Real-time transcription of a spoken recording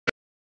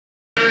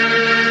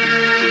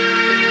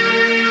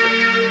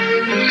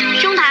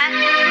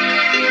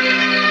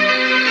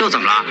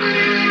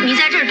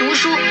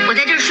书，我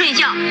在这儿睡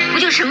觉，不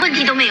就什么问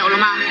题都没有了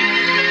吗？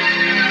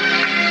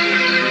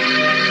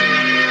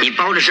你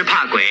包着是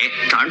怕鬼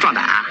找人壮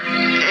胆啊？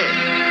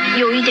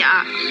有一点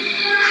儿。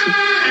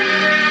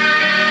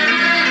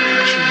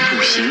君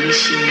不行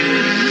心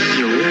已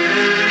游，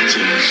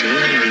见谁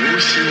流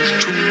心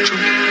中中，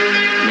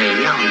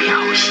美要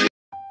渺兮。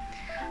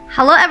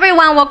Hello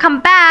everyone,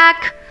 welcome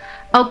back.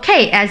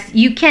 Okay, as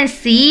you can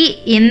see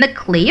in the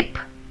clip,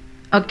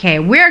 okay,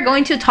 we're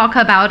going to talk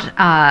about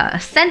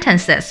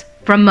sentences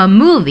from a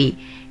movie.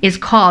 It's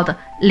called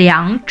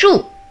Liang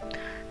祝.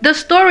 The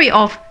story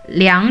of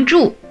Liang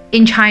祝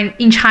in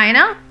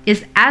China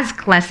is as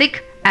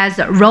classic as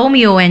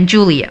Romeo and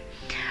Juliet.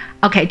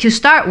 Okay, to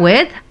start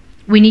with,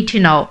 we need to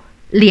know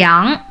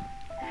Liang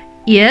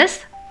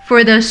is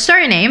for the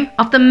surname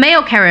of the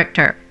male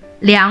character,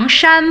 Liang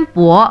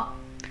Shanbo.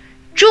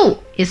 Zhu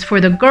is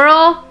for the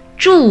girl,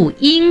 Zhu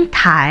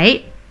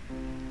Tai.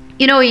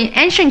 You know, in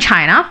ancient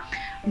China,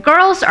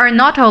 girls are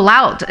not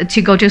allowed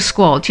to go to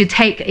school to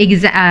take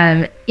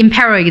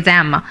imperial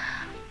exam.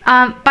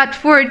 But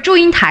for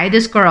Zhu Tai,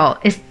 this girl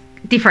is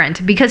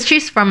different because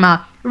she's from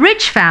a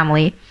rich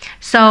family.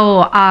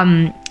 So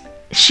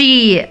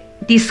she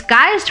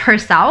disguised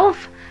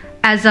herself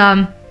as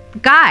a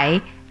guy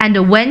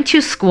and went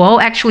to school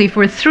actually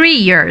for 3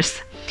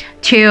 years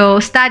to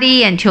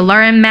study and to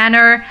learn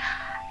manner.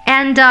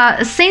 And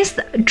since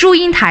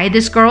Zhu Tai,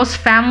 this girl's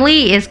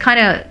family is kind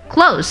of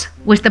close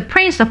with the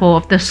principal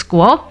of the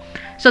school,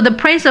 so the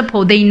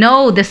principal, they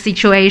know the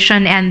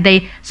situation and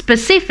they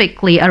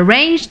specifically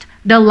arranged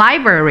the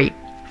library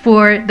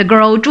for the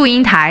girl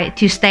Zhu Tai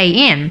to stay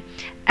in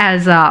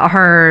as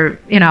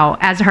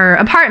her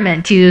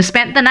apartment to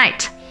spend the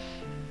night.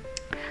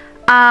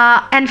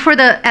 And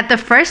at the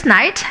first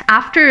night,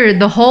 after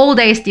the whole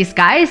day's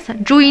disguise,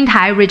 Zhu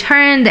Tai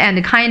returned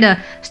and kind of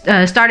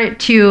started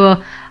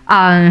to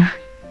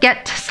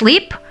get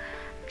sleep.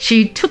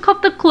 She took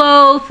off the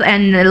clothes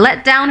and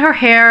let down her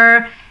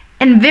hair,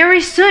 and very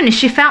soon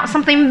she found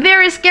something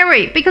very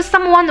scary because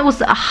someone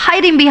was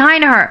hiding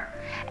behind her,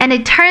 and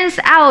it turns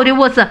out it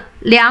was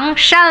Liang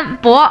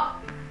Shanbo.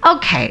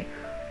 Okay,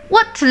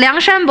 what Liang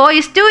Shanbo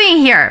is doing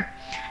here?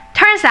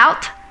 Turns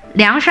out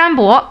Liang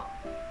Shanbo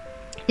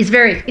is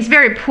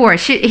very poor.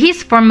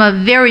 He's from a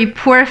very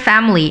poor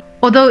family.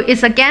 Although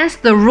it's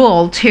against the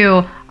rule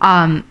to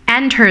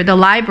enter the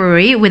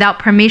library without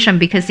permission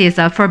because it's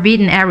a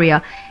forbidden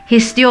area, he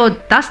still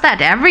does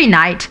that every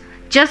night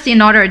just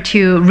in order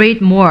to read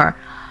more.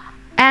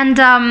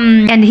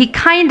 And he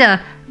kind of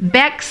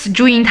begs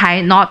Zhu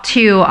Tai not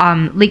to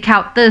leak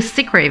out the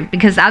secret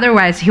because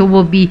otherwise he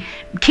will be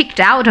kicked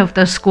out of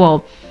the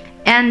school.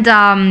 And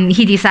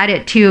he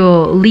decided to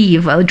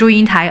leave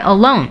Zhu Tai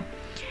alone.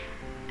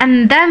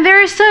 And then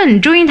very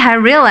soon, Zhu Tai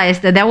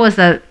realized that was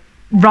a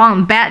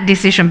bad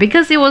decision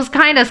because it was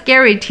kind of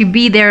scary to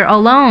be there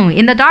alone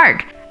in the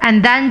dark.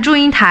 And then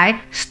Zhu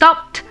Tai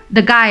stopped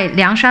the guy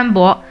Liang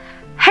Shanbo.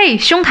 Hey,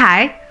 兄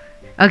台.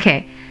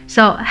 Okay,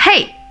 so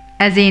hey,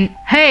 as in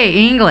hey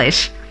in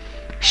English.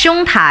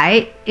 兄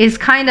台 is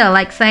kind of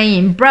like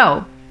saying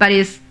bro, but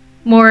it's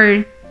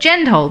more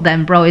gentle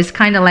than bro. It's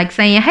kind of like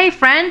saying hey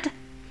friend.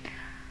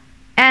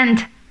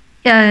 And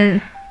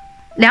Liang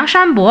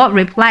Shanbo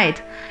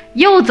replied,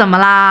 又怎么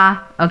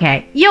啦?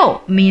 Okay,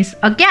 又 means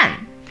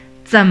again.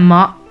 怎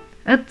么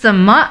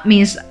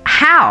means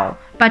how,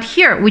 but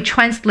here we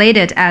translate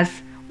it as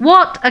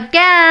what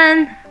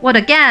again? What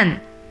again?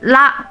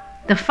 啦,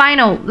 the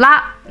final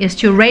啦 is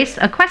to raise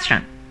a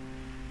question.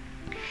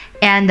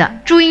 And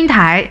Zhu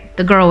Tai,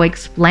 the girl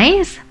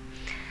explains,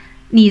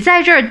 你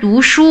在这儿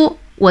读书，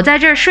我在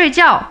这儿睡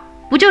觉，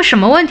不就什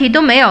么问题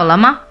都没有了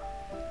吗?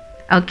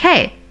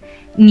 Okay,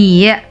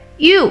 你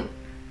you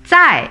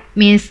在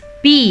means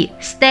be,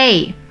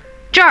 stay,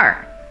 这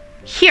儿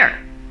here.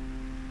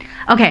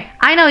 Okay,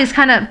 I know it's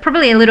kind of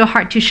probably a little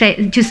hard to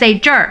say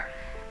这儿.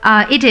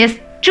 It is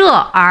这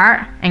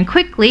儿, and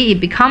quickly it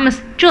becomes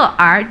这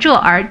儿这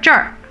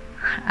儿.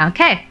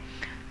 Okay,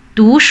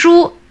 读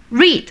书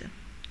read,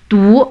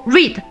 读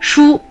read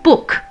书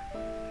book.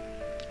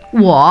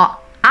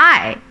 我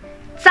I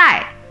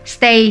在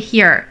stay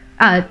here,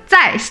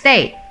 在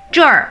stay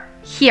这儿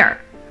here.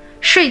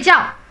 睡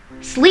觉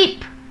sleep.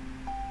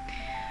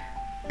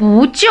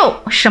 不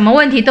就什么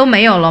问题都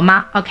没有了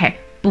吗? Okay,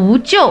 不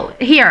就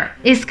here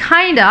is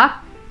kind of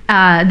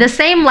the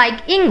same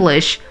like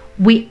English.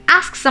 We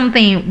ask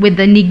something with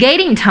the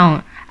negating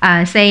tone,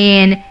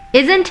 saying,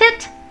 isn't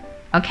it?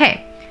 Okay.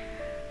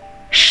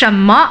 什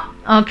么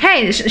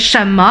Okay,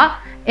 什么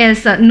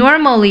is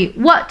normally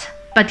what,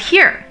 but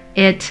here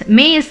it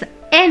means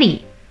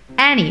any.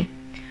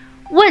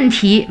 问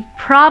题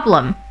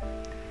problem.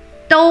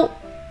 都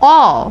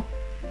all.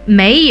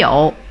 没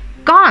有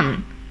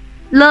gone.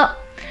 了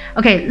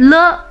Okay,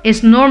 了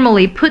is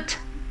normally put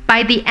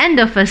by the end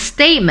of a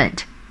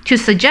statement to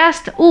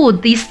suggest, oh,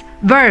 this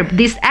verb,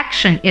 this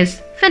action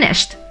is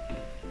finished.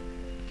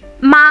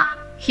 吗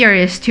here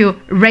is to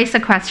raise a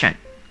question.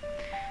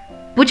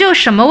 不就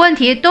什么问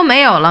题都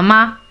没有了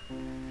吗?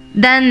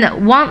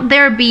 Then won't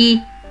there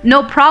be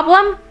no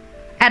problem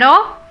at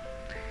all?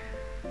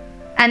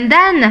 And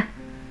then,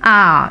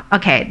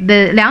 okay,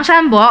 the Liang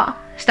Shanbo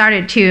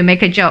started to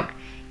make a joke.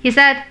 He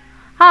said,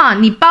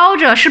 你包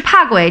着是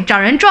怕鬼，找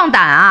人壮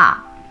胆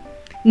啊。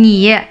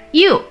你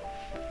you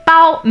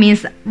包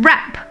means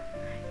wrap.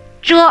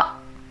 遮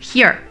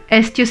here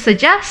is to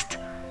suggest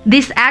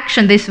this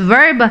action, this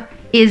verb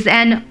is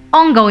an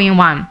ongoing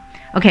one.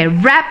 Okay,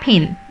 wrap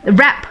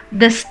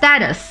the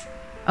status.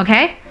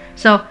 Okay,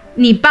 so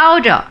你包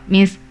着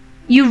means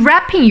you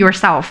wrapping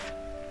yourself.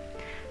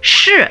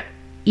 是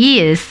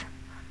is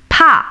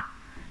怕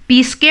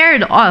be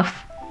scared of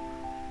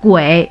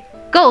鬼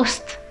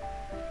ghost.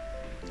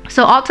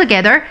 So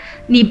altogether,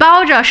 你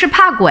包着是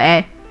怕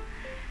鬼.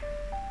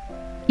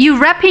 You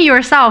wrapping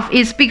yourself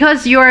is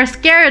because you're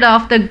scared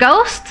of the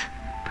ghost.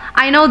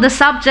 I know the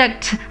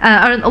subject,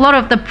 a lot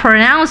of the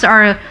pronouns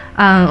are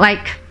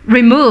like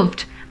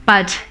removed,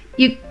 but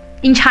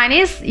in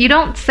Chinese, you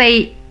don't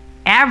say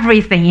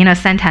everything in a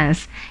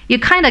sentence. You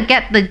kind of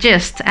get the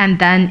gist and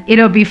then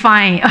it'll be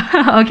fine.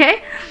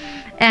 Okay?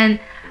 And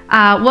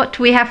what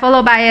we have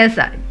followed by is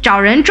找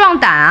人壮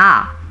胆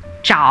啊，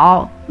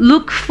找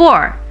look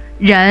for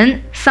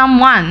人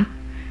someone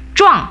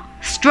壮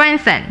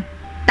strengthen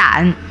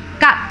胆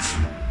guts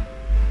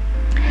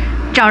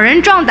找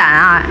人壮胆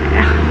啊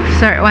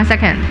sorry one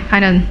second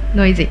kind of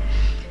noisy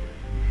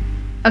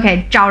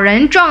okay 找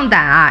人壮胆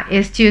啊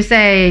is to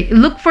say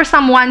look for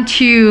someone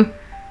to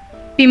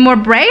be more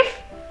brave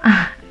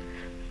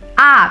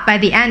by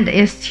the end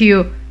is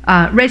to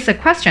raise a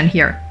question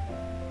here.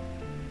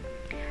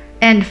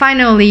 And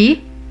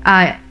finally,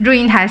 祝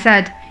英台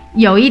said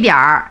有一点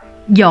儿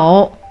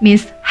有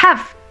means have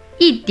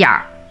一点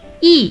儿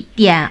一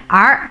点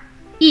儿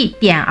一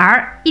点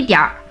儿一点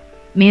儿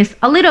means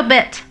a little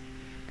bit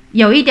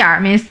有一点儿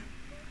means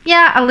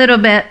yeah a little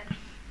bit.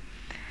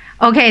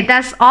 Okay,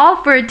 that's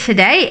all for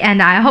today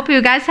and I hope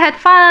you guys had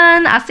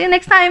fun. I'll see you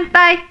next time.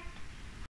 Bye.